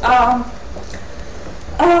about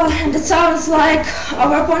and it sounds like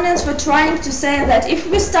our opponents were trying to say that if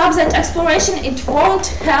we stop that exploration, it won't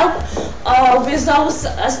help with those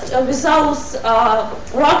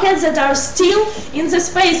rockets that are still in the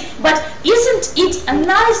space. But isn't it a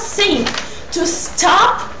nice thing to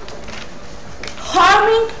stop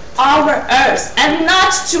harming our Earth and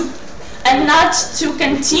not to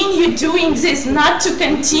continue doing this, not to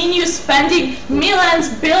continue spending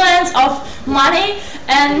millions, billions of money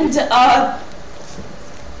and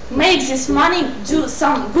make this money do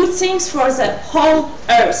some good things for the whole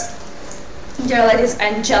Earth, dear ladies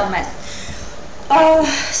and gentlemen.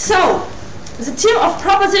 So, the team of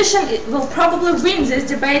proposition will probably win this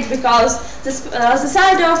debate, because the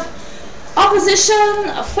side of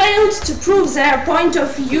opposition failed to prove their point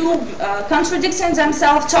of view, contradicting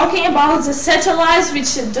themselves, talking about the satellites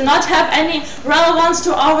which do not have any relevance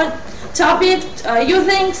to our topic,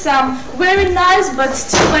 using some very nice but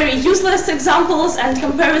still very useless examples and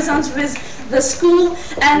comparisons with the school.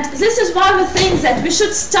 And this is why we think that we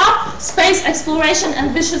should stop space exploration,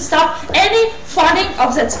 and we should stop any funding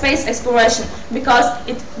of that space exploration, because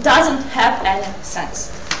it doesn't have any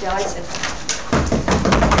sense. Yeah,